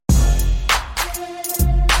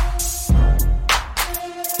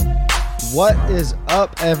What is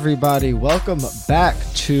up, everybody? Welcome back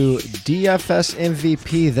to DFS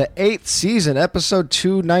MVP, the 8th season, episode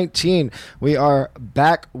 219. We are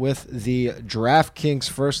back with the DraftKings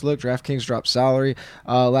first look. DraftKings dropped salary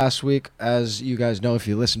last week. As you guys know, if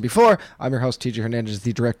you listened before, I'm your host, TJ Hernandez,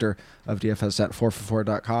 the director of DFS at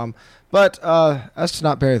 4for4.com. But as to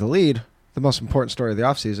not bury the lead, the most important story of the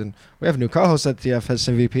offseason, we have a new co-host at DFS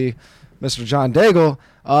MVP, Mr. John Daigle.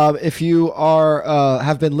 If you are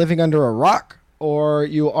have been living under a rock, or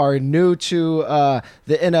you are new to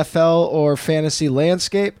the NFL or fantasy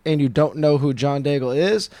landscape and you don't know who John Daigle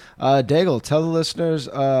is, Daigle, tell the listeners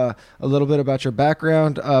a little bit about your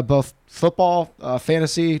background, both football,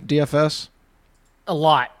 fantasy, DFS. A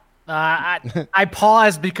lot. I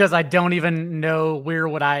paused because I don't even know where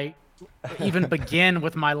would I even begin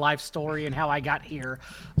with my life story and how I got here.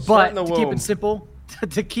 But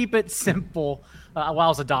to keep it simple, I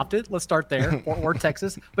was adopted. Let's start there, Fort Worth,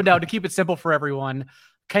 Texas. But no, to keep it simple for everyone,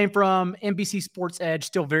 came from NBC Sports Edge,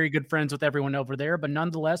 still very good friends with everyone over there. But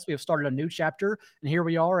nonetheless, we have started a new chapter, and here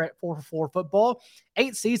we are at 4for4 Football.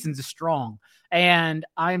 8 seasons is strong, and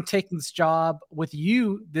I am taking this job with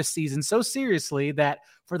you this season so seriously that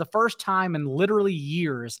for the first time in literally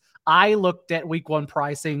years, I looked at week one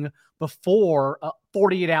pricing before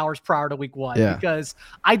 48 hours prior to week one, because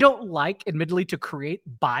I don't like, admittedly, to create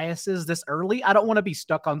biases this early. I don't want to be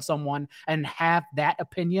stuck on someone and have that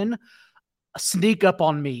opinion sneak up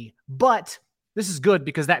on me. But this is good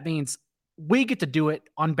because that means we get to do it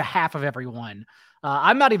on behalf of everyone.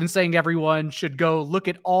 I'm not even saying everyone should go look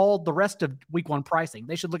at all the rest of week one pricing.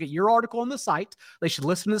 They should look at your article on the site. They should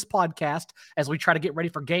listen to this podcast as we try to get ready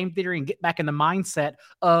for game theory and get back in the mindset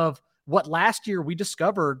of what last year we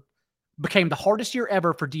discovered became the hardest year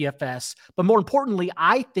ever for DFS. But more importantly,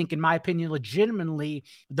 I think, in my opinion, legitimately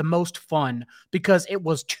the most fun, because it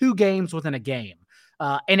was 2 games within a game.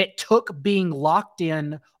 And it took being locked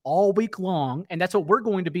in all week long. And that's what we're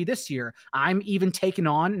going to be this year. I'm even taking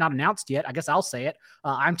on, not announced yet, I guess I'll say it,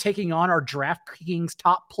 I'm taking on our DraftKings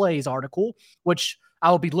top plays article, which I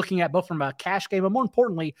will be looking at both from a cash game, but more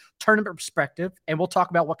importantly, tournament perspective. And we'll talk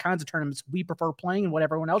about what kinds of tournaments we prefer playing and what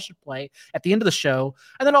everyone else should play at the end of the show.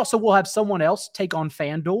 And then also we'll have someone else take on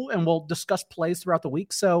FanDuel, and we'll discuss plays throughout the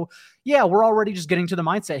week. So yeah, we're already just getting to the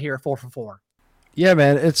mindset here at 4for4. Yeah,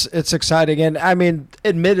 man, it's exciting. And I mean,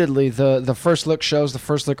 admittedly, the first look shows, the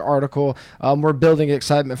first look article, we're building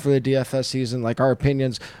excitement for the DFS season. Like, our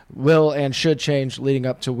opinions will and should change leading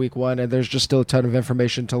up to week one, and there's just still a ton of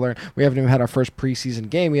information to learn. We haven't even had our first preseason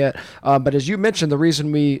game yet. But as you mentioned, the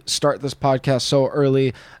reason we start this podcast so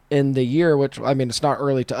early in the year, which, I mean, it's not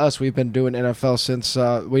early to us. We've been doing NFL since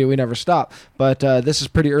we never stop. But this is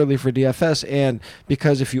pretty early for DFS. And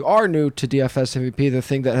because if you are new to DFS MVP, the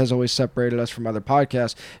thing that has always separated us from other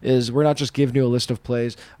podcasts is we're not just giving you a list of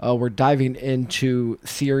plays. We're diving into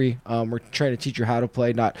theory. We're trying to teach you how to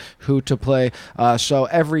play, not who to play. So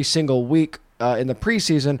every single week, in the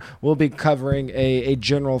preseason, we'll be covering a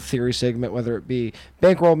general theory segment, whether it be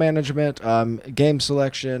bankroll management, game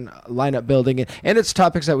selection, lineup building, and it's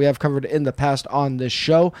topics that we have covered in the past on this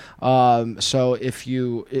show. So if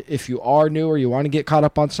you are new or you want to get caught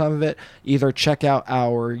up on some of it, either check out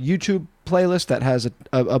our YouTube playlist that has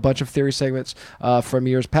a bunch of theory segments from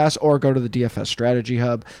years past, or go to the DFS Strategy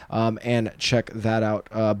Hub and check that out.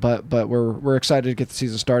 But we're excited to get the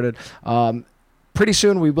season started. Pretty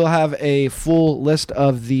soon we will have a full list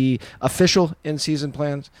of the official in-season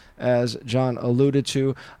plans, as John alluded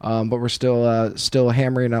to, but we're still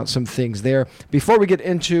hammering out some things there. Before we get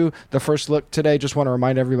into the first look today, just want to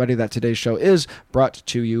remind everybody that today's show is brought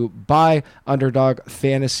to you by Underdog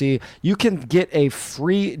Fantasy. You can get a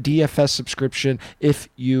free DFS subscription if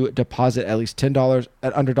you deposit at least $10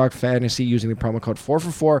 at Underdog Fantasy using the promo code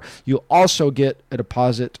 4for4. You'll also get a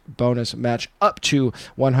deposit bonus match up to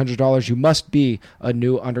 $100. You must be a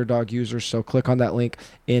new Underdog user, so click on that link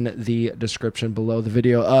in the description below the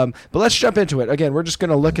video. But let's jump into it. Again, we're just going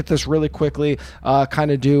to look at this really quickly, kind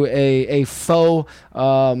of do a faux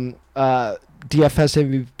DFS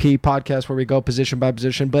MVP podcast where we go position by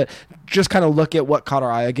position, but just kind of look at what caught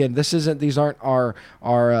our eye. Again, these aren't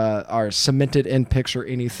our cemented in picks or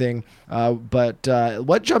anything, but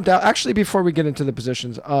what jumped out, actually, before we get into the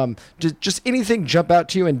positions, just anything jump out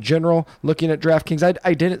to you in general looking at DraftKings?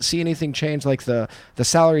 I didn't see anything change. Like the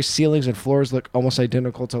salary ceilings and floors look almost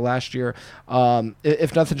identical to last year.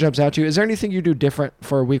 If nothing jumps out to you, is there anything you do different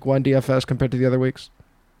for week one DFS compared to the other weeks?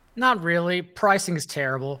 Not really. Pricing is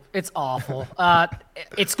terrible. It's awful.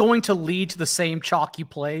 It's going to lead to the same chalky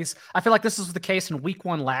plays. I feel like this was the case in week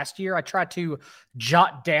one last year. I tried to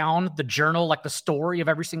jot down the journal, like the story of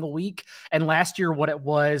every single week. And last year, what it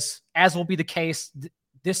was, as will be the case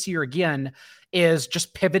this year again is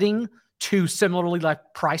just pivoting to similarly like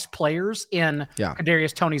priced players in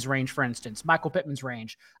Kadarius Toney's range, for instance, Michael Pittman's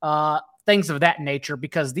range, things of that nature,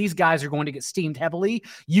 because these guys are going to get steamed heavily.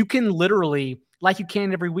 You can literally, like you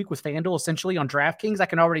can every week with FanDuel, essentially on DraftKings, I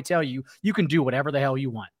can already tell you, you can do whatever the hell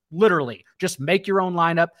you want. Literally, just make your own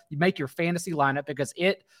lineup. You make your fantasy lineup, because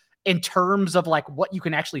it, in terms of like what you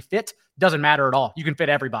can actually fit, doesn't matter at all. You can fit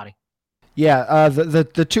everybody. Yeah,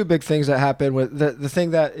 the two big things that happen with the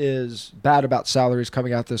thing that is bad about salaries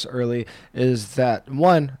coming out this early is that,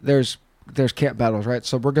 one, there's camp battles, right?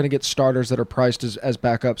 So we're going to get starters that are priced as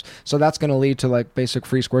backups. So that's going to lead to like basic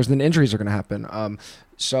free scores. And then injuries are going to happen.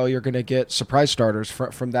 So you're going to get surprise starters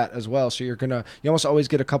from that as well. So you almost always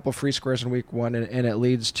get a couple free squares in week one, and it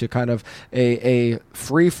leads to kind of a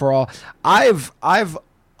free for all. I've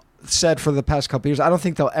said for the past couple years, I don't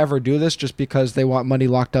think they'll ever do this just because they want money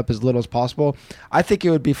locked up as little as possible. I think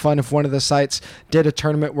it would be fun if one of the sites did a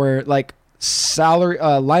tournament where like salary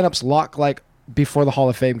lineups lock like before the Hall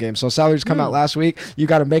of Fame game. So salaries come out last week. You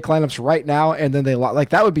got to make lineups right now, and then they lock. Like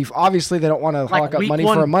that would be, obviously they don't want to lock up money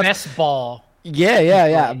for a month. Best ball.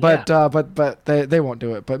 Yeah. But they won't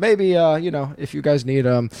do it. But maybe if you guys need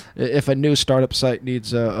if a new startup site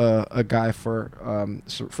needs a guy for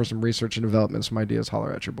some research and development, some ideas,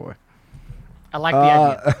 holler at your boy. I like the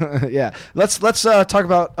idea. Yeah. Let's talk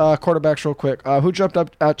about quarterbacks real quick. Who jumped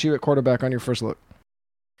up at you at quarterback on your first look?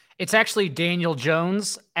 It's actually Daniel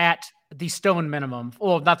Jones at the stone minimum.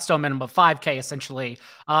 Well, not stone minimum, but 5K essentially.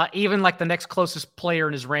 Even like the next closest player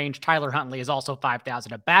in his range, Tyler Huntley, is also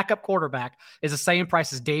 5,000. A backup quarterback is the same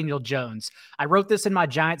price as Daniel Jones. I wrote this in my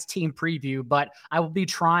Giants team preview, but I will be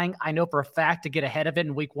trying, I know for a fact, to get ahead of it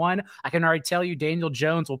in week one. I can already tell you Daniel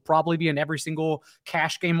Jones will probably be in every single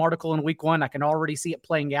cash game article in week one. I can already see it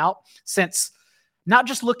playing out, since not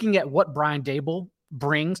just looking at what Brian Daboll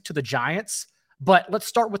brings to the Giants, but let's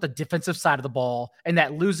start with the defensive side of the ball, and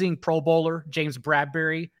that losing Pro Bowler James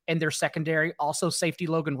Bradbury and their secondary, also safety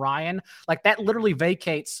Logan Ryan, like that literally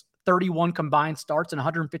vacates 31 combined starts and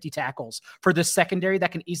 150 tackles for this secondary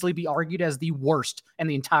that can easily be argued as the worst in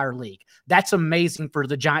the entire league. That's amazing for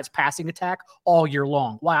the Giants passing attack all year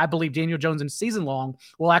long. Why I believe Daniel Jones in season long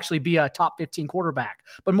will actually be a top 15 quarterback.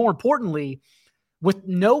 But more importantly, with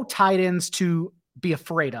no tight ends to be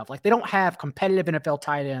afraid of. Like, they don't have competitive NFL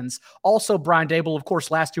tight ends. Also, Brian Daboll, of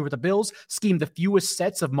course, last year with the Bills, schemed the fewest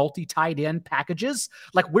sets of multi-tight end packages.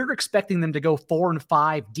 Like, we're expecting them to go 4 and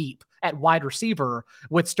 5 deep at wide receiver,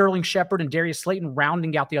 with Sterling Shepard and Darius Slayton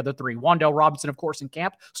rounding out the other three. Wan'Dale Robinson, of course, in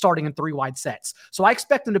camp, starting in 3 wide sets. So I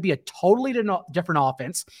expect them to be a totally different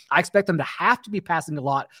offense. I expect them to have to be passing a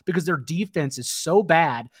lot because their defense is so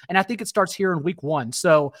bad. And I think it starts here in week one.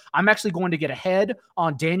 So I'm actually going to get ahead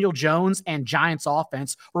on Daniel Jones and Giants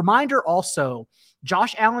offense. Reminder also,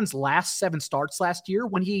 Josh Allen's last 7 starts last year,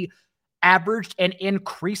 when he averaged an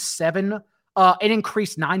increased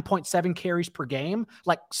 9.7 carries per game,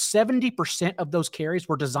 like 70% of those carries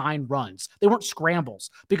were design runs. They weren't scrambles,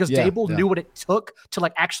 because Daboll knew what it took to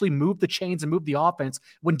like actually move the chains and move the offense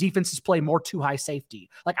when defenses play more too high safety.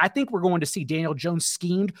 Like, I think we're going to see Daniel Jones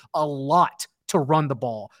schemed a lot to run the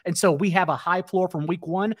ball. And so we have a high floor from week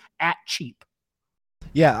one at cheap.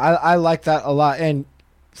 Yeah, I like that a lot. And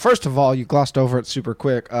first of all, you glossed over it super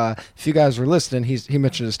quick. If you guys were listening, he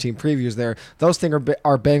mentioned his team previews there. Those things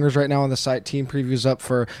are bangers right now on the site. Team previews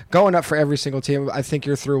going up for every single team. I think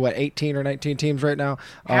you're through 18 or 19 teams right now.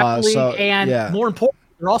 More important,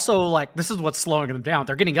 they're also like, this is what's slowing them down.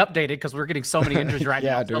 They're getting updated because we're getting so many injuries right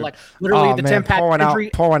now. Dude. So like literally Tim Patrick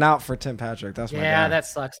injury, pouring out for Tim Patrick. That's that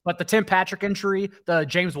sucks. But the Tim Patrick injury, the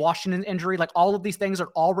James Washington injury, like all of these things are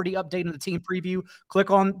already updated in the team preview.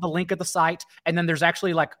 Click on the link at the site, and then there's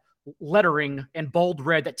actually like lettering in bold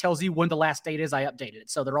red that tells you when the last date is. I updated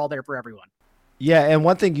it, so they're all there for everyone. Yeah, and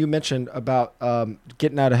one thing you mentioned about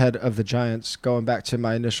getting out ahead of the Giants, going back to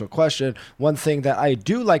my initial question, one thing that I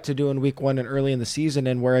do like to do in week one and early in the season,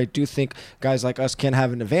 and where I do think guys like us can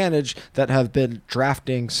have an advantage that have been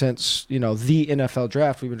drafting since, the NFL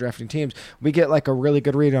draft, we've been drafting teams, we get like a really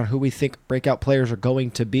good read on who we think breakout players are going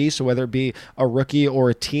to be. So whether it be a rookie or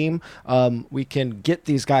a team, we can get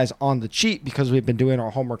these guys on the cheap because we've been doing our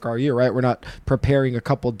homework all year, right? We're not preparing a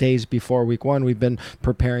couple days before week one. We've been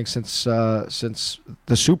preparing since the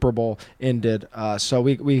Super Bowl ended. So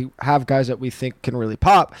we have guys that we think can really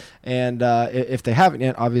pop. And if they haven't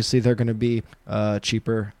yet, obviously they're going to be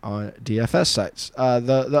cheaper on DFS sites.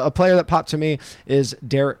 A player that popped to me is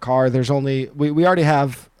Derek Carr. There's only, we already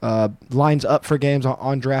have lines up for games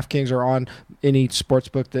on DraftKings or on any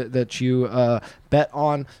sportsbook that you bet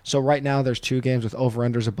on. So right now there's 2 games with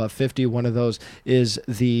over-unders above 50. One of those is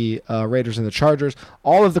the Raiders and the Chargers.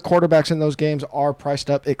 All of the quarterbacks in those games are priced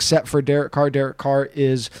up except for Derek Carr. Derek Carr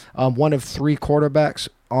is one of 3 quarterbacks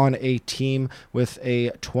on a team with a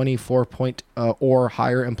 24 point or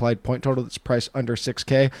higher implied point total that's priced under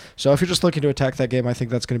 6K. So if you're just looking to attack that game, I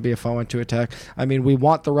think that's going to be a fun one to attack. I mean, we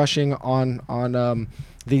want the rushing on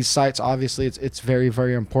these sites. Obviously, it's very,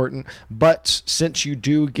 very important. But since you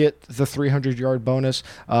do get the 300-yard bonus,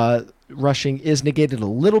 rushing is negated a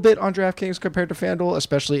little bit on DraftKings compared to FanDuel,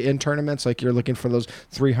 especially in tournaments. Like you're looking for those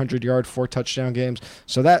 300-yard, 4-touchdown games.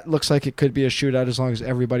 So that looks like it could be a shootout as long as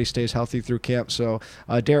everybody stays healthy through camp. So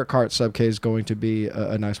Derek Carr at sub K is going to be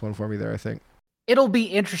a nice one for me there, I think. It'll be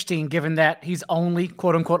interesting given that he's only,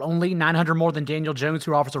 quote unquote, only 900 more than Daniel Jones,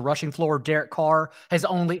 who offers a rushing floor. Derek Carr has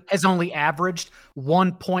only averaged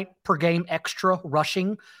 1 point per game extra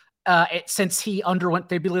rushing since he underwent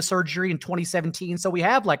fibula surgery in 2017. So we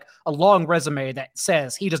have like a long resume that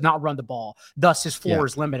says he does not run the ball. Thus his floor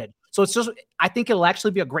is limited. So it's just, I think it'll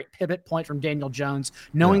actually be a great pivot point from Daniel Jones,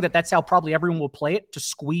 knowing that that's how probably everyone will play it, to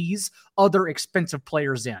squeeze other expensive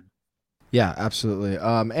players in. Yeah, absolutely.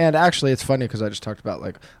 And actually, it's funny because I just talked about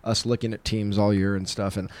like us looking at teams all year and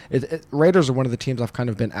stuff. And Raiders are one of the teams I've kind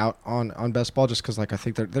of been out on best ball just because like I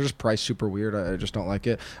think they're just priced super weird. I just don't like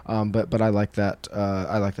it. But I like that.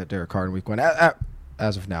 I like that Derek Carr in week 1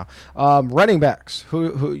 as of now. Running backs.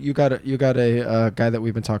 Who you got a guy that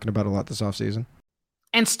we've been talking about a lot this offseason?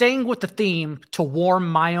 And staying with the theme to warm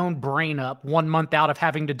my own brain up 1 month out of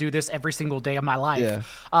having to do this every single day of my life.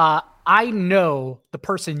 Yeah. I know the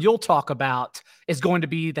person you'll talk about is going to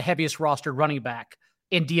be the heaviest rostered running back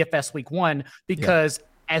in DFS week 1 because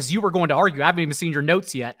as you were going to argue, I haven't even seen your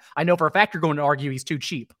notes yet. I know for a fact you're going to argue he's too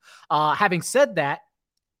cheap. Having said that,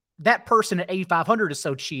 that person at 8,500 is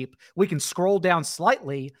so cheap, we can scroll down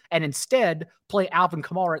slightly and instead play Alvin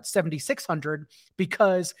Kamara at 7,600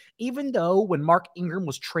 because even though when Mark Ingram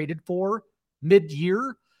was traded for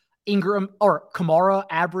mid-year, Kamara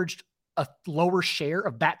averaged a lower share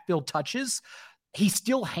of backfield touches, he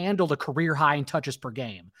still handled a career high in touches per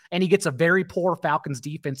game. And he gets a very poor Falcons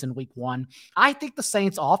defense in week 1. I think the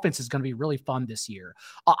Saints offense is going to be really fun this year.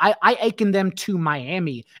 I akin them to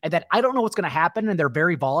Miami and that I don't know what's going to happen and they're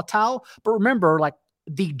very volatile. But remember, like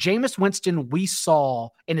the Jameis Winston we saw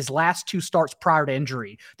in his last 2 starts prior to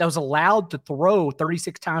injury that was allowed to throw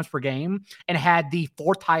 36 times per game and had the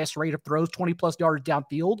 4th highest rate of throws, 20 plus yards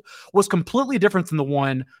downfield, was completely different than the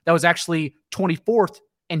one that was actually 24th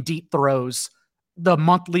in deep throws the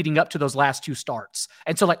month leading up to those last 2 starts.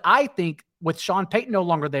 And so like, I think with Sean Payton no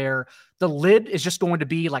longer there, the lid is just going to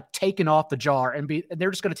be like taken off the jar and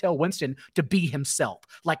they're just going to tell Winston to be himself.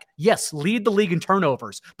 Like, yes, lead the league in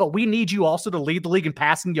turnovers, but we need you also to lead the league in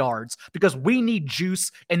passing yards because we need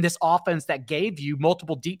juice in this offense that gave you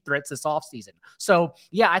multiple deep threats this offseason. So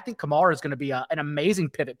yeah, I think Kamara is going to be an amazing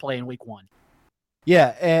pivot play in week 1.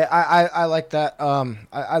 Yeah. I like that.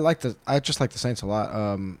 I just like the Saints a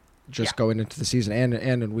lot. Going into the season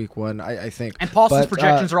and in week 1, I think. And Paulson's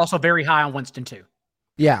projections are also very high on Winston too.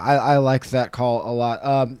 Yeah, I like that call a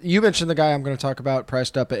lot. You mentioned the guy I'm going to talk about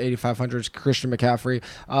priced up at 8,500, Christian McCaffrey.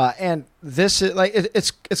 And this is like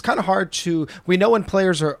it's kind of hard to. We know when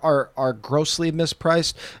players are grossly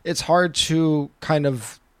mispriced, it's hard to kind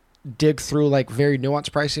of dig through like very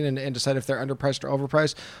nuanced pricing and decide if they're underpriced or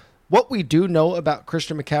overpriced. What we do know about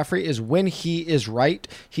Christian McCaffrey is when he is right,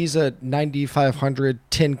 he's a 9,500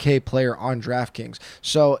 10K player on DraftKings.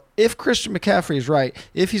 So if Christian McCaffrey is right,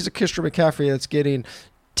 if he's a Christian McCaffrey that's getting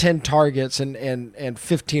 10 targets and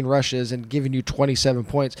 15 rushes and giving you 27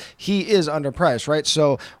 points, he is underpriced, right?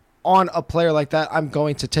 So on a player like that, I'm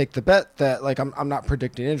going to take the bet that like I'm not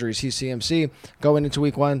predicting injuries. He's CMC going into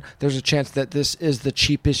week 1. There's a chance that this is the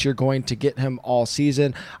cheapest you're going to get him all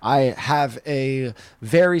season. I have a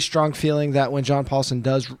very strong feeling that when John Paulson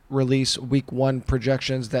does release week 1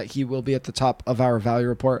 projections that he will be at the top of our value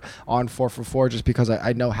report on 4for4 just because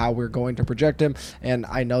I know how we're going to project him. And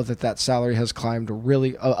I know that salary has climbed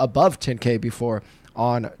really above 10K before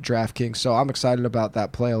on DraftKings. So I'm excited about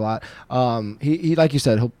that play a lot. He like you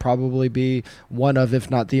said, he'll probably be one of, if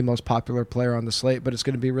not the most popular player on the slate, but it's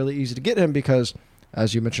going to be really easy to get him because,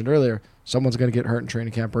 as you mentioned earlier, someone's going to get hurt in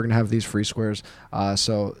training camp. We're going to have these free squares.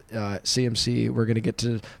 So CMC, we're going to get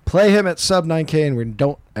to play him at sub 9K, and we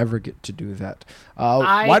don't ever get to do that.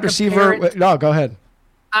 Wide receiver. No, go ahead.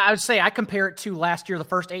 I would say I compare it to last year, the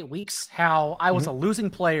first 8 weeks, how I was a losing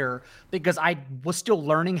player because I was still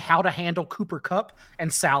learning how to handle Cooper Kupp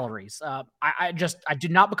and salaries. I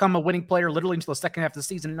did not become a winning player literally until the second half of the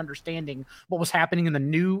season and understanding what was happening in the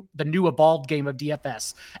new evolved game of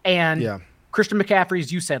DFS. And Christian McCaffrey,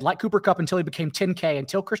 as you said, like Cooper Kupp until he became 10K.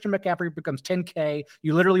 Until Christian McCaffrey becomes 10K,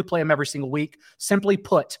 you literally play him every single week. Simply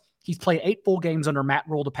put, he's played 8 full games under Matt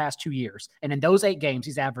Rule the past 2 years. And in those 8 games,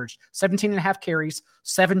 he's averaged 17.5 carries,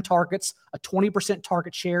 7 targets, a 20%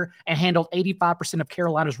 target share, and handled 85% of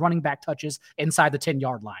Carolina's running back touches inside the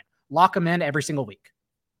 10-yard line. Lock him in every single week.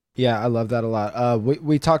 Yeah, I love that a lot.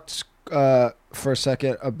 We talked for a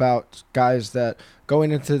second about guys that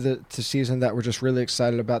going into the season that we're just really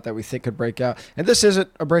excited about that we think could break out. And this isn't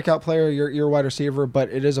a breakout player, you're a wide receiver, but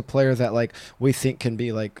it is a player that like we think can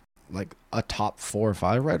be like a top 4 or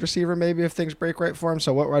 5 wide receiver maybe if things break right for him.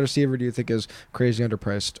 So what wide receiver do you think is crazy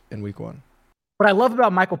underpriced in week 1? What I love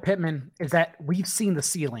about Michael Pittman is that we've seen the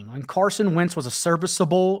ceiling. When Carson Wentz was a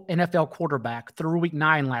serviceable NFL quarterback through week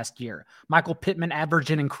 9 last year, Michael Pittman averaged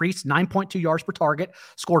an increased 9.2 yards per target,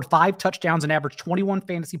 scored 5 touchdowns and averaged 21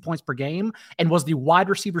 fantasy points per game, and was the wide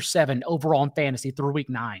receiver 7 overall in fantasy through week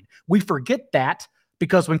 9. We forget that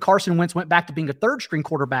because when Carson Wentz went back to being a third-string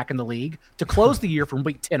quarterback in the league to close the year from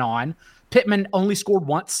week 10 on, Pittman only scored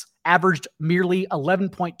once, averaged merely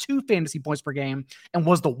 11.2 fantasy points per game, and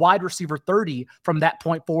was the wide receiver 30 from that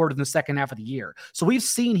point forward in the second half of the year. So we've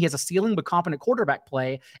seen he has a ceiling with competent quarterback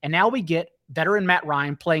play, and now we get veteran Matt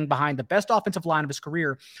Ryan playing behind the best offensive line of his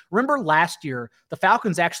career. Remember last year, the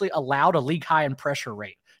Falcons actually allowed a league high in pressure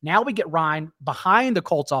rate. Now we get Ryan behind the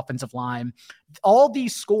Colts offensive line. All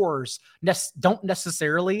these scores don't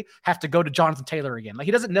necessarily have to go to Jonathan Taylor again. Like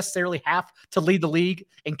he doesn't necessarily have to lead the league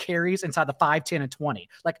in carries inside the 5, 10, and 20.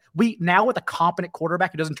 Like we now with a competent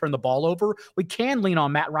quarterback who doesn't turn the ball over, we can lean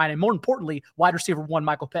on Matt Ryan and more importantly, wide receiver 1,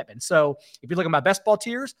 Michael Pittman. So if you look at my best ball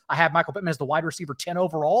tiers, I have Michael Pittman as the wide receiver 10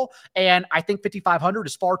 overall. And I think 5,500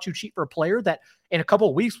 is far too cheap for a player that in a couple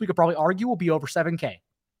of weeks, we could probably argue will be over 7K.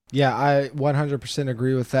 Yeah, I 100%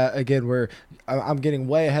 agree with that. Again, I'm getting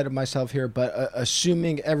way ahead of myself here, but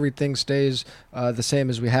assuming everything stays the same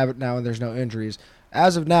as we have it now and there's no injuries,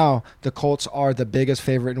 as of now, the Colts are the biggest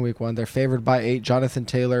favorite in week 1. They're favored by 8. Jonathan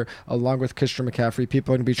Taylor, along with Christian McCaffrey.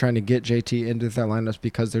 People are going to be trying to get JT into their lineups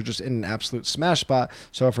because they're just in an absolute smash spot.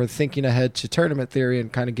 So if we're thinking ahead to tournament theory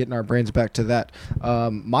and kind of getting our brains back to that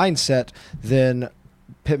mindset, then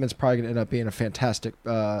Pittman's probably going to end up being a fantastic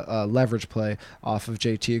leverage play off of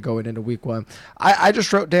JT going into week 1. I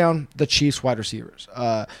just wrote down the Chiefs wide receivers.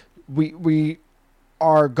 We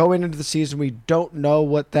are going into the season. We don't know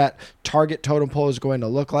what that target totem pole is going to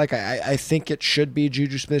look like. I think it should be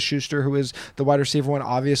Juju Smith-Schuster, who is the wide receiver 1.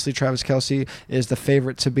 Obviously, Travis Kelce is the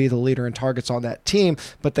favorite to be the leader in targets on that team,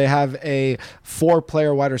 but they have a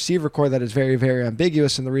 4-player wide receiver core that is very, very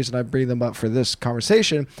ambiguous. And the reason I bring them up for this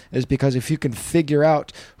conversation is because if you can figure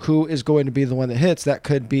out who is going to be the one that hits, that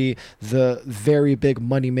could be the very big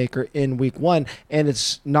moneymaker in week 1. And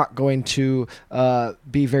it's not going to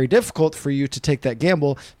be very difficult for you to take that gamble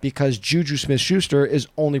because Juju Smith-Schuster is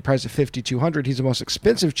only priced at 5,200. He's the most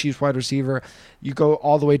expensive Chiefs wide receiver. You go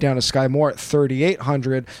all the way down to Sky Moore at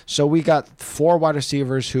 3,800. So we got 4 wide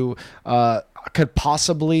receivers who could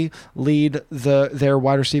possibly lead their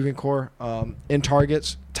wide receiving core in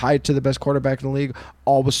targets, tied to the best quarterback in the league,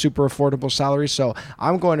 all with super affordable salaries. So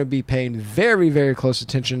I'm going to be paying very, very close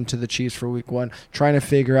attention to the Chiefs for week 1, trying to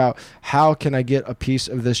figure out how can I get a piece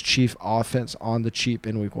of this Chief offense on the cheap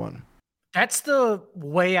in week 1. That's the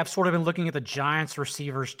way I've sort of been looking at the Giants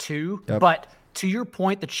receivers too. Yep. But to your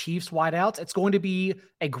point, the Chiefs wideouts, it's going to be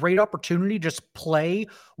a great opportunity to just play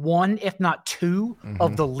 1, if not 2,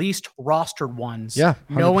 of the least rostered ones. Yeah,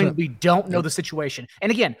 100%. Knowing we don't know the situation.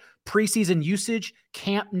 And again, preseason usage,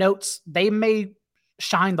 camp notes, they may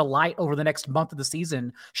shine the light over the next month of the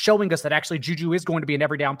season, showing us that actually Juju is going to be an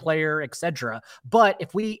every down player, etc. But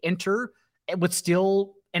if we enter with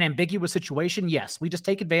still an ambiguous situation, yes, we just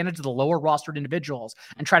take advantage of the lower rostered individuals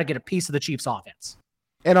and try to get a piece of the Chiefs offense.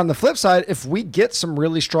 And on the flip side, if we get some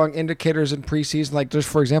really strong indicators in preseason, like just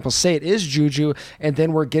for example, say it is Juju, and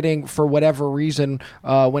then we're getting, for whatever reason,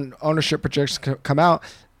 when ownership projections come out,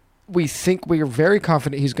 we think we are very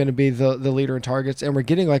confident he's going to be the leader in targets, and we're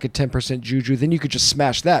getting like a 10% Juju, then you could just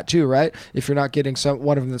smash that too, right? If you're not getting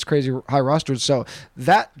one of them that's crazy high rostered. So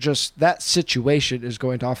that situation is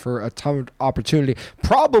going to offer a ton of opportunity.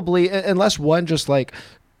 Probably, unless one just like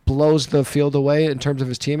blows the field away in terms of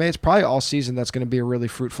his teammates, probably all season that's going to be a really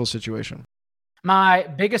fruitful situation. My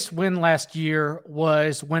biggest win last year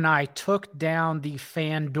was when I took down the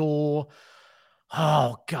FanDuel.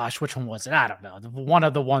 Oh gosh, which one was it? I don't know. One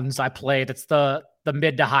of the ones I played. It's the the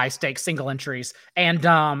mid to high stakes single entries. And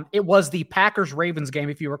it was the Packers Ravens game,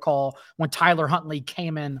 if you recall, when Tyler Huntley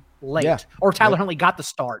came in late, or Tyler Huntley got the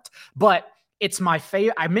start. But it's my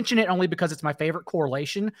favorite. I mention it only because it's my favorite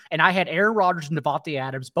correlation. And I had Aaron Rodgers and Devontae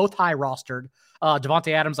Adams, both high rostered.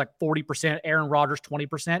 Devontae Adams like 40%, Aaron Rodgers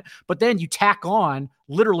 20%. But then you tack on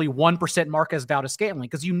literally 1% Marquez Valdes-Scantling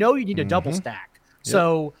because you need a double stack. Yep.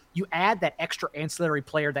 So you add that extra ancillary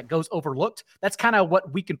player that goes overlooked. That's kind of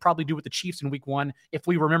what we can probably do with the Chiefs in week 1, if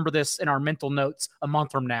we remember this in our mental notes a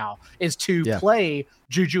month from now, is to play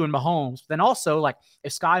Juju and Mahomes. Then also, like,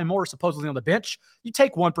 if Sky Moore is supposedly on the bench, you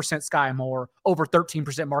take 1% Sky Moore over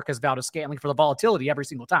 13% Marquez Valdes-Scantling for the volatility every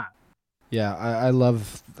single time. Yeah, I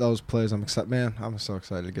love those plays. I'm excited, man. I'm so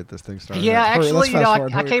excited to get this thing started. Yeah, actually,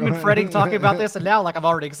 I came in fretting talking about this, and now I'm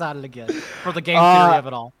already excited again for the game theory of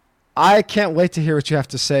it all. I can't wait to hear what you have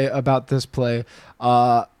to say about this play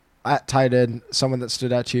at tight end, someone that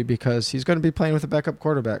stood out to you, because he's going to be playing with a backup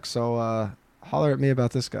quarterback. So holler at me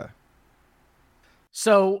about this guy.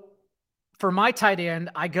 So for my tight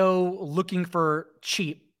end, I go looking for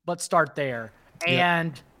cheap. Let's start there.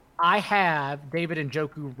 And I have David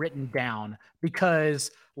Njoku written down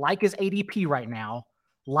because, like his ADP right now,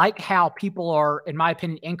 like how people are, in my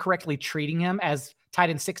opinion, incorrectly treating him as tight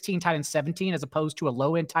end 16, tight end 17, as opposed to a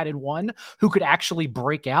low end tight end 1 who could actually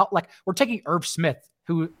break out. Like, we're taking Irv Smith,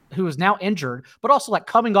 who is now injured, but also like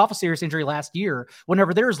coming off a serious injury last year,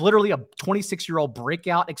 whenever there is literally a 26-year-old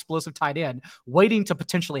breakout explosive tight end waiting to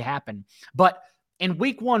potentially happen. But in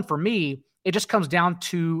week 1, for me, it just comes down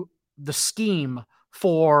to the scheme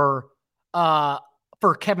for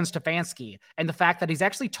Kevin Stefanski and the fact that he's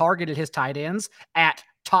actually targeted his tight ends at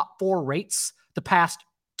top 4 rates the past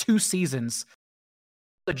 2 seasons.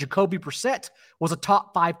 Jacoby Brissett was a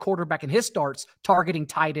top 5 quarterback in his starts, targeting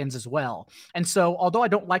tight ends as well. And so, although I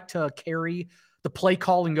don't like to carry the play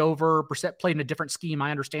calling over, Brissett played in a different scheme. I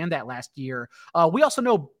understand that last year. We also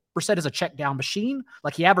know Brissett is a check down machine.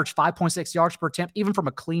 Like, he averaged 5.6 yards per attempt, even from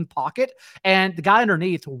a clean pocket. And the guy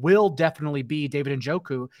underneath will definitely be David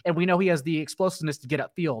Njoku. And we know he has the explosiveness to get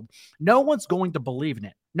upfield. No one's going to believe in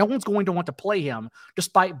it. No one's going to want to play him,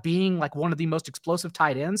 despite being like one of the most explosive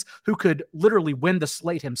tight ends who could literally win the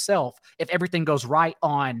slate himself if everything goes right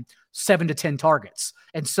on 7 to 10 targets.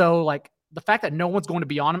 And so, like, the fact that no one's going to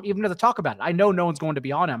be on him, even as I talk about it, I know no one's going to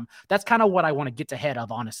be on him. That's kind of what I want to get ahead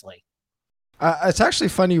of, honestly. It's actually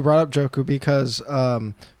funny you brought up Njoku because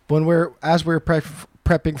when we were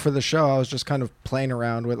prepping for the show, I was just kind of playing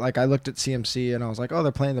around with, like, I looked at CMC and I was like, oh,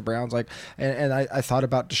 they're playing the Browns, like, and I thought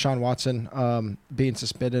about Deshaun Watson being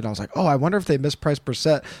suspended. I was like, oh, I wonder if they mispriced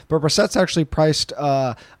Brissett, but Brissett's actually priced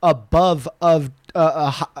above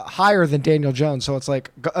higher than Daniel Jones. So it's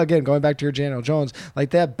like, again, going back to your Daniel Jones, like,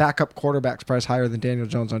 they have backup quarterbacks priced higher than Daniel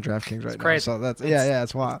Jones on DraftKings right now. So that's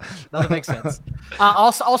it's wild. That makes sense.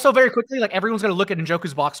 Also very quickly, like, everyone's going to look at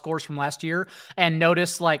Njoku's box scores from last year and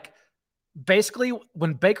notice, like, basically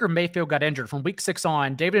when Baker Mayfield got injured from week 6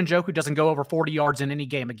 on, David Njoku doesn't go over 40 yards in any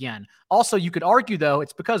game again. Also, you could argue, though,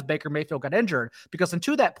 it's because Baker Mayfield got injured, because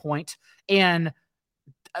until that point, in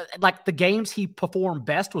like the games he performed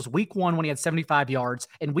best was week 1 when he had 75 yards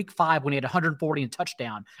and week 5 when he had 140 and a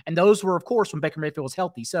touchdown. And those were, of course, when Baker Mayfield was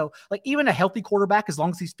healthy. So, like, even a healthy quarterback, as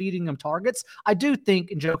long as he's feeding them targets, I do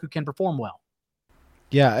think Njoku can perform well.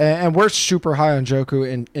 Yeah, and we're super high on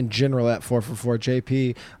Njoku in general at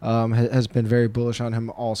 4for4. JP has been very bullish on him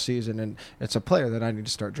all season, and it's a player that I need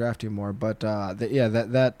to start drafting more. But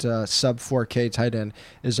that sub 4K tight end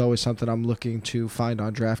is always something I'm looking to find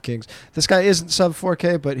on DraftKings. This guy isn't sub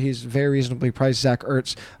 4K, but he's very reasonably priced. Zach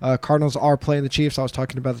Ertz. Cardinals are playing the Chiefs. I was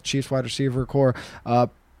talking about the Chiefs wide receiver core.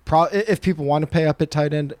 If people want to pay up at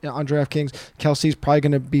tight end on DraftKings, Kelsey's probably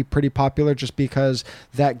going to be pretty popular just because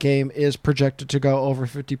that game is projected to go over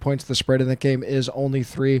 50 points. The spread in that game is only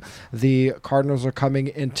 3. The Cardinals are coming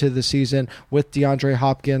into the season with DeAndre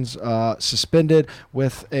Hopkins suspended,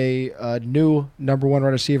 with a new number 1 wide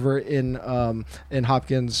receiver in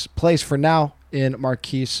Hopkins' place for now, in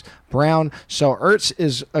Marquise Brown. So Ertz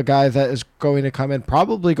is a guy that is going to come in,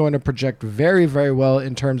 probably going to project very, very well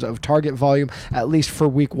in terms of target volume, at least for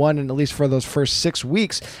week 1 and at least for those first 6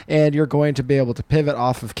 weeks. And you're going to be able to pivot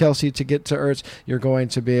off of Kelsey to get to Ertz. You're going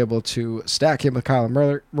to be able to stack him with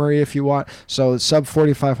Kyler Murray if you want. So sub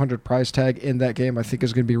 4,500 price tag in that game, I think,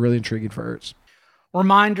 is going to be really intriguing for Ertz.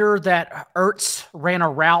 Reminder that Ertz ran a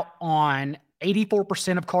route on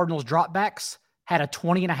 84% of Cardinals dropbacks, had a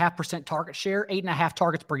 20.5% target share, 8.5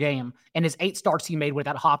 targets per game, and his 8 starts he made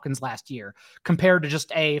without Hopkins last year, compared to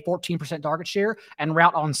just a 14% target share and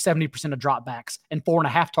route on 70% of dropbacks and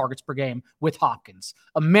 4.5 targets per game with Hopkins.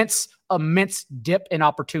 Immense dip in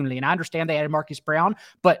opportunity. And I understand they added Marquise Brown,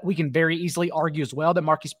 but we can very easily argue as well that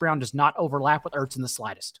Marquise Brown does not overlap with Ertz in the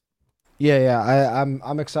slightest. Yeah.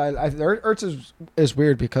 I'm excited. Ertz is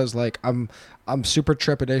weird because like I'm super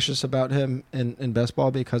trepidatious about him in best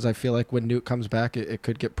ball because I feel like when Newt comes back, it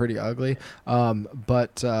could get pretty ugly.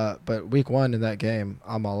 But week 1 in that game,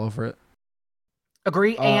 I'm all over it.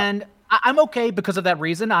 Agree, and I'm okay because of that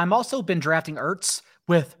reason. I'm also been drafting Ertz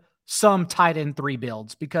with some tight end 3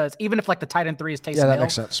 builds because even if like the tight end 3 is Taysom Hill, that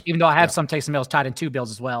makes sense. Even though I have some Taysom Hill's tight end 2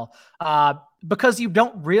 builds as well, because you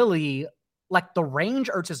don't really. Like the range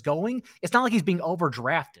Ertz is going, it's not like he's being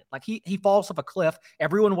overdrafted. Like he falls off a cliff.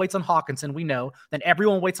 Everyone waits on Hawkinson, we know. Then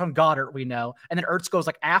everyone waits on Goddard, we know. And then Ertz goes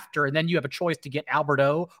like after, and then you have a choice to get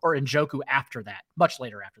Alberto or Njoku after that, much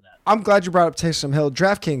later after that. I'm glad you brought up Taysom Hill.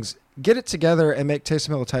 DraftKings, get it together and make Taysom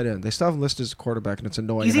Hill a tight end. They still have him listed as a quarterback, and it's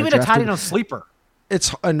annoying. He's even a tight end on Sleeper.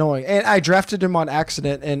 It's annoying. And I drafted him on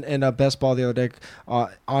accident in a best ball the other day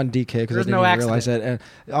on DK because I didn't even realize it. And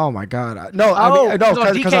oh my god, no,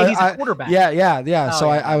 because he's a quarterback. Yeah. So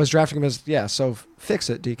I was drafting him as So fix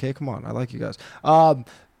it, DK. Come on, I like you guys.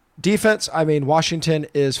 Defense. I mean, Washington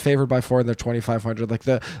is favored by 4 in their 2,500. Like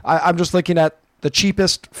I'm just looking at the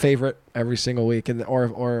cheapest favorite every single week, and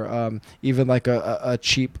or even like a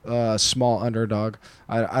cheap small underdog.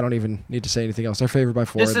 I don't even need to say anything else. They're favored by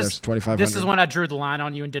 4. There's 2,500. This is when I drew the line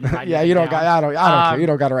on you and didn't write. Yeah, you don't. I don't care. You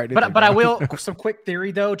don't got to write anything. But I will. Some quick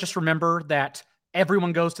theory though. Just remember that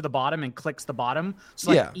everyone goes to the bottom and clicks the bottom.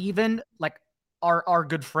 So even like our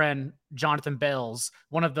good friend Jonathan Bells,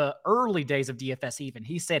 one of the early days of DFS, even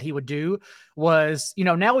he said he would do was,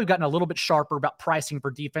 now we've gotten a little bit sharper about pricing for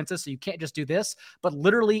defenses. So you can't just do this, but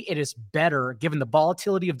literally it is better given the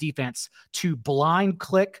volatility of defense to blind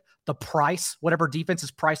click the price, whatever defense is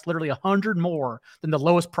priced literally 100 more than the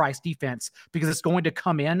lowest price defense, because it's going to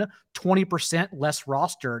come in 20% less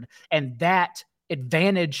rostered. And that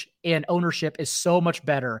advantage in ownership is so much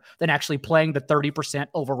better than actually playing the 30%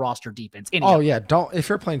 over roster defense. If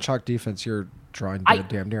you're playing chalk defense, you're drawing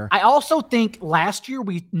damn near. I also think last year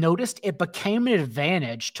we noticed it became an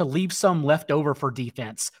advantage to leave some left over for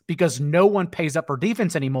defense because no one pays up for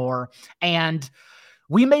defense anymore. And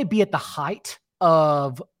we may be at the height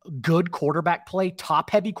of good quarterback play, top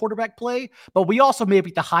heavy quarterback play, but we also may be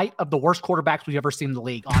at the height of the worst quarterbacks we've ever seen in the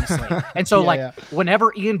league, honestly. And so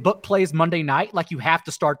whenever Ian Book plays Monday night, like you have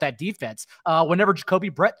to start that defense. Whenever Jacoby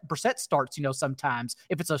Brissett starts, sometimes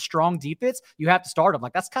if it's a strong defense, you have to start him.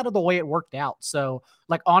 Like that's kind of the way it worked out. So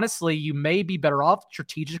like, honestly, you may be better off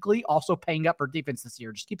strategically also paying up for defense this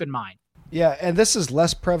year. Just keep in mind. Yeah, and this is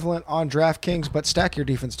less prevalent on DraftKings, but stack your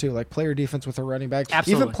defense too. Like play your defense with a running back.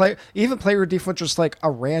 Absolutely. Even play your defense just like a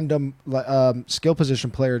random skill position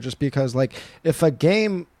player, just because like if a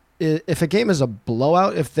game is a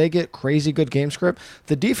blowout, if they get crazy good game script,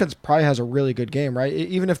 the defense probably has a really good game, right?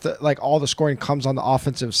 Even if all the scoring comes on the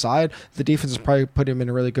offensive side, the defense is probably put him in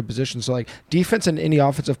a really good position. So like defense and any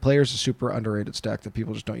offensive player is a super underrated stack that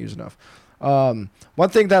people just don't use enough. One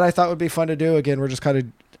thing that I thought would be fun to do, again, we're just kind of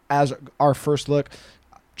as our first look,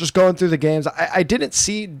 just going through the games. I didn't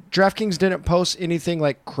see DraftKings didn't post anything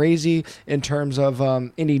like crazy in terms of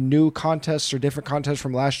any new contests or different contests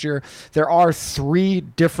from last year. There are 3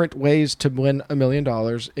 different ways to win $1 million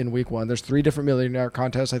in week 1. There's 3 different millionaire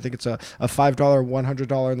contests. I think it's a $5,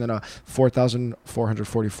 $100, and then a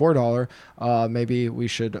 $4,444. Maybe we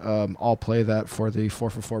should all play that for the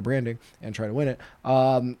 4for4 branding and try to win it.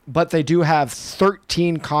 But they do have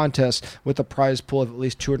 13 contests with a prize pool of at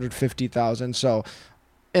least $250,000. So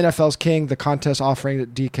NFL's king. The contest offering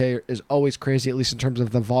at DK is always crazy, at least in terms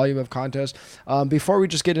of the volume of contests. Before we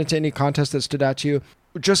just get into any contest that stood out to you,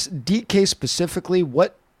 just DK specifically,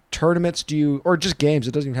 what tournaments do you, or just games,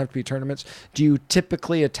 it doesn't even have to be tournaments, do you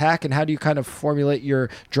typically attack, and how do you kind of formulate your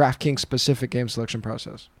DraftKings specific game selection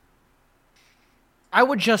process? I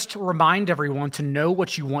would just remind everyone to know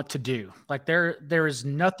what you want to do. Like there is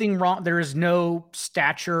nothing wrong. There is no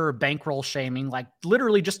stature or bankroll shaming. Like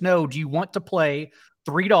literally just know, do you want to play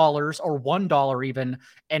 $3 or $1 even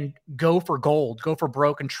and go for gold, go for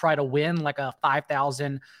broke and try to win like a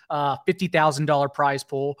 $5,000, $50,000 prize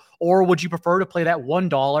pool? Or would you prefer to play that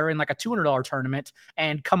 $1 in like a $200 tournament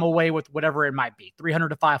and come away with whatever it might be, $300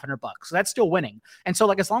 to $500? So that's still winning. And so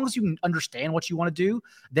like, as long as you understand what you want to do,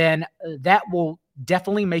 then that will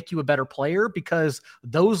definitely make you a better player because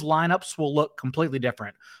those lineups will look completely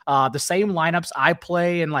different. The same lineups I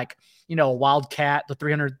play in like, Wildcat, the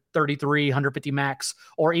 333, 150 max,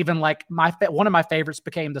 or even like one of my favorites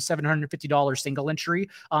became the $750 single entry.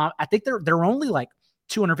 I think they're only like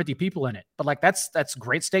 250 people in it, but like that's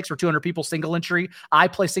great stakes for 200 people single entry. I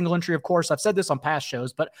play single entry, of course. I've said this on past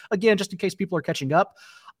shows, but again, just in case people are catching up,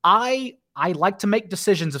 I like to make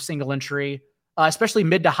decisions of single entry, especially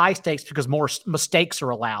mid to high stakes, because more mistakes are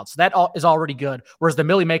allowed. So that is already good. Whereas the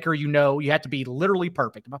Millie Maker, you have to be literally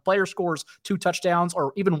perfect. If a player scores 2 touchdowns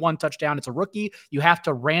or even 1 touchdown, it's a rookie. You have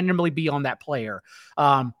to randomly be on that player.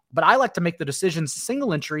 But I like to make the decisions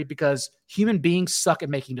single entry because human beings suck at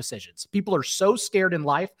making decisions. People are so scared in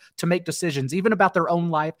life to make decisions, even about their own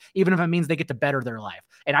life, even if it means they get to better their life.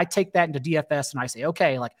 And I take that into DFS and I say,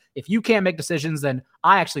 okay, like if you can't make decisions, then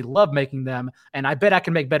I actually love making them. And I bet I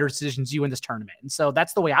can make better decisions you in this tournament. And so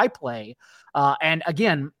that's the way I play. And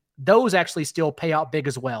again, those actually still pay out big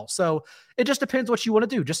as well. So it just depends what you want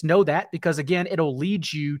to do. Just know that, because again, it'll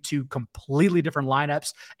lead you to completely different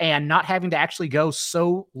lineups and not having to actually go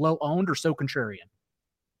so low owned or so contrarian.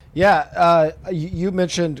 Yeah. You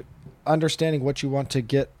mentioned understanding what you want to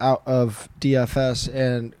get out of DFS,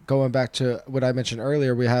 and going back to what I mentioned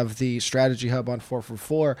earlier, we have the strategy hub on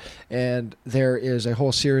 4for4, and there is a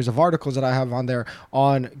whole series of articles that I have on there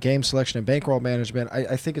on game selection and bankroll management.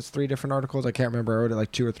 I think it's 3 different articles. I can't remember. I wrote it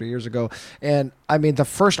like 2 or 3 years ago. And I mean, the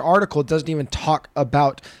first article doesn't even talk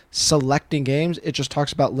about selecting games. It just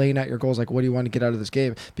talks about laying out your goals. Like, what do you want to get out of this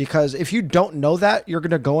game? Because if you don't know that, you're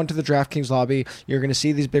going to go into the DraftKings lobby. You're going to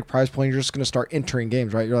see these big prize points. You're just going to start entering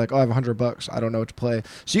games, right? You're like, oh, I have $100. I don't know what to play.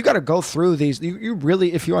 So you got to go through these. You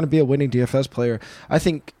really, if you want to be a winning DFS player, I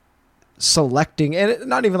think selecting, and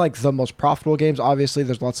not even like the most profitable games. Obviously,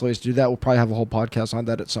 there's lots of ways to do that. We'll probably have a whole podcast on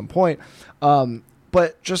that at some point.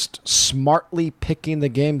 But just smartly picking the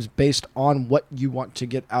games based on what you want to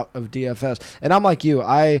get out of DFS. And I'm like you.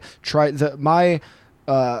 I try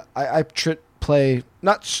play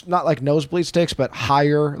not like nosebleed stakes, but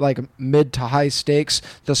higher, like mid to high stakes,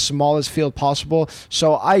 the smallest field possible.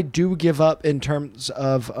 So I do give up in terms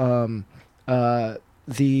of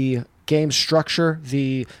the game structure,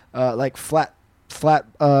 the like flat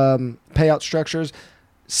payout structures.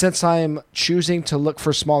 Since I'm choosing to look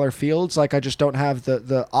for smaller fields, like I just don't have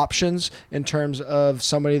the options in terms of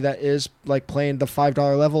somebody that is like playing the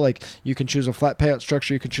 $5 level. Like you can choose a flat payout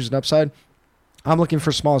structure, you can choose an upside. I'm looking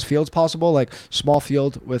for smallest fields possible, like small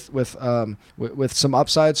field with some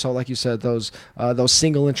upside. So like you said, those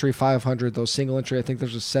single entry 500, those single entry, I think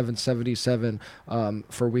there's a 777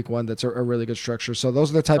 for week 1. That's a really good structure. So those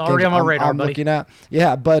are the type of games I'm looking at.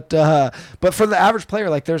 Yeah, but for the average player,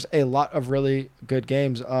 like there's a lot of really good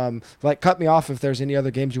games. Like cut me off if there's any other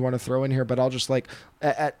games you want to throw in here, but I'll just like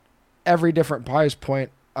at every different price point.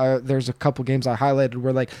 There's a couple games I highlighted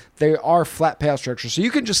where like they are flat payout structures, so you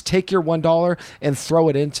can just take your $1 and throw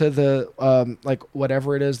it into the like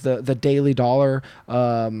whatever it is, the daily dollar,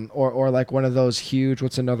 or like one of those huge.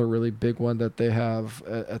 What's another really big one that they have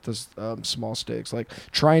at this small stakes, like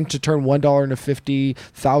trying to turn $1 into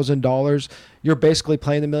 $50,000. You're basically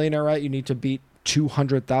playing the millionaire, right? You need to beat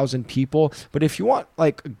 200,000 people, but if you want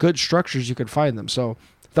like good structures, you can find them. So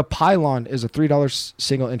the Pylon is a $3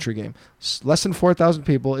 single entry game. Less than 4,000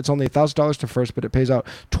 people. It's only $1,000 to first, but it pays out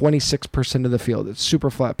 26% of the field. It's super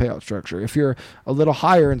flat payout structure. If you're a little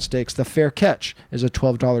higher in stakes, the Fair Catch is a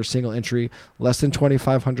 $12 single entry. Less than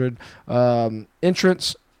 2,500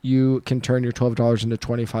 entrants. You can turn your $12 into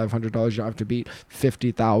 $2,500. You don't have to beat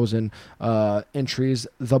 50,000 entries.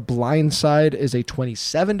 The Blind Side is a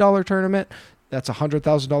 $27 tournament. That's a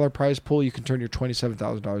 $100,000 prize pool. You can turn your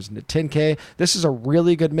 $27,000 into $10K. This is a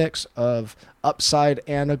really good mix of upside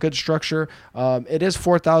and a good structure. It is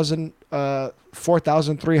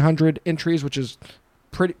 4,300 entries, which is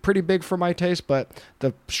pretty big for my taste, but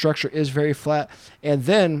the structure is very flat. And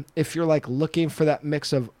then if you're like looking for that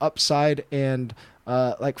mix of upside and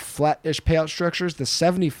like flat-ish payout structures, the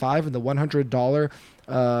 $75 and the $100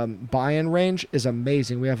 buy-in range is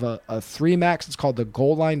amazing. We have a 3 max. It's called the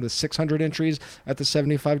Goal Line with 600 entries at the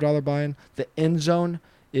 $75 buy-in. The End Zone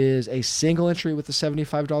is a single entry with the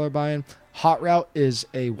 $75 buy-in. Hot Route is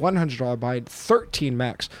a $100 buy-in, 13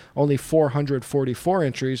 max, only 444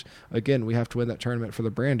 entries. Again, we have to win that tournament for the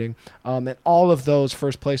branding. And all of those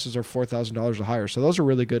first places are $4,000 or higher. So those are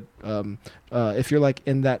really good. If you're like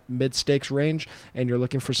in that mid-stakes range and you're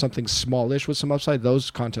looking for something smallish with some upside,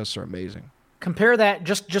 those contests are amazing. Compare that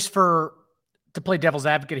just to play devil's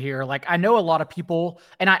advocate here. Like I know a lot of people,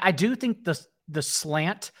 and I do think the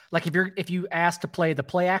slant, like if you ask to play the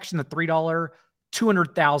play action, the $3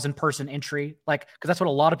 200,000 person entry, like, because that's what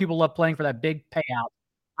a lot of people love playing for that big payout.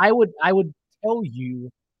 I would tell you,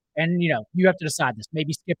 and you have to decide this.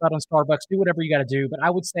 Maybe skip out on Starbucks, do whatever you got to do. But I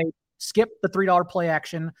would say skip the $3 play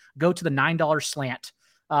action, go to the $9 slant,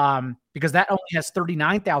 because that only has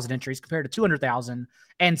 39,000 entries compared to 200,000,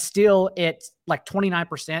 and still it's like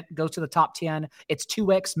 29% goes to the top 10. It's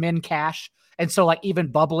 2x min cash, and so like even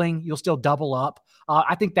bubbling, you'll still double up.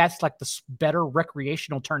 I think that's like the better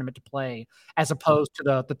recreational tournament to play as opposed to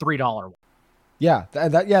the $3 one. Yeah,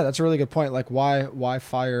 that's a really good point. Like, why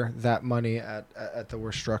fire that money at the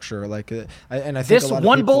worst structure? Like, and I think this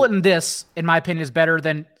one bullet in this, in my opinion, is better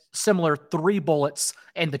than similar 3 bullets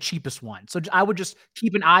and the cheapest one. So I would just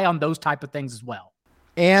keep an eye on those type of things as well.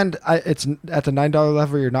 And it's at the $9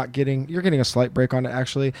 level, you're getting a slight break on it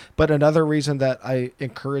actually. But another reason that I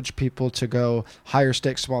encourage people to go higher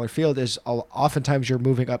stakes, smaller field is oftentimes you're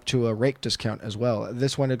moving up to a rake discount as well.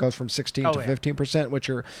 This one, it goes from 16 to 15%, which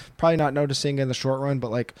you're probably not noticing in the short run,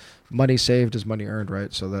 but like money saved is money earned,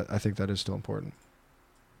 right? So that I think that is still important.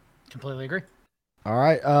 Completely agree. All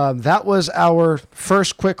right. That was our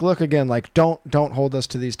first quick look. Again, like don't hold us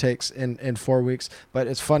to these takes in 4 weeks, but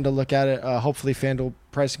it's fun to look at it. Hopefully FanDuel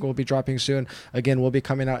pricing will be dropping soon. Again, we'll be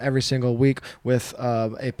coming out every single week with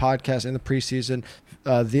a podcast in the preseason.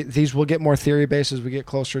 These will get more theory based as we get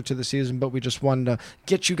closer to the season, but we just wanted to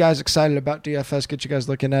get you guys excited about DFS, get you guys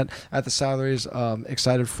looking at the salaries,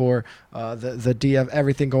 excited for the DF,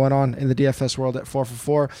 everything going on in the DFS world at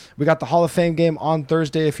 4for4. We got the Hall of Fame game on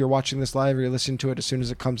Thursday. If you're watching this live or you're listening to it as soon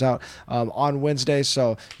as it comes out on Wednesday,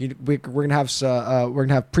 so we're gonna have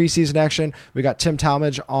preseason action. We got Tim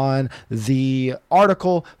Talmadge on the article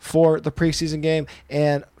for the preseason game,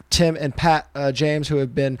 and Tim and Pat James, who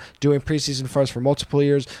have been doing preseason for us for multiple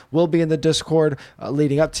years, will be in the Discord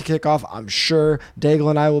leading up to kickoff. I'm sure Daigle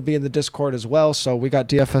and I will be in the Discord as well. So we got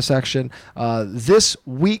DFS action this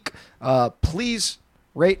week. Please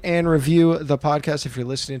rate and review the podcast if you're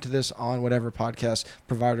listening to this on whatever podcast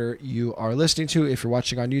provider you are listening to. If you're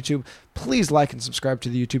watching on YouTube, please like and subscribe to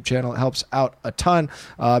the YouTube channel. It helps out a ton.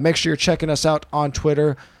 Make sure you're checking us out on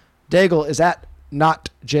Twitter. Daigle is at Not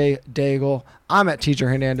J Daigle. I'm at TJ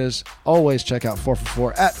Hernandez. Always check out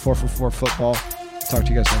 4for4 at 4for4 football. Talk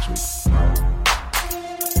to you guys next week.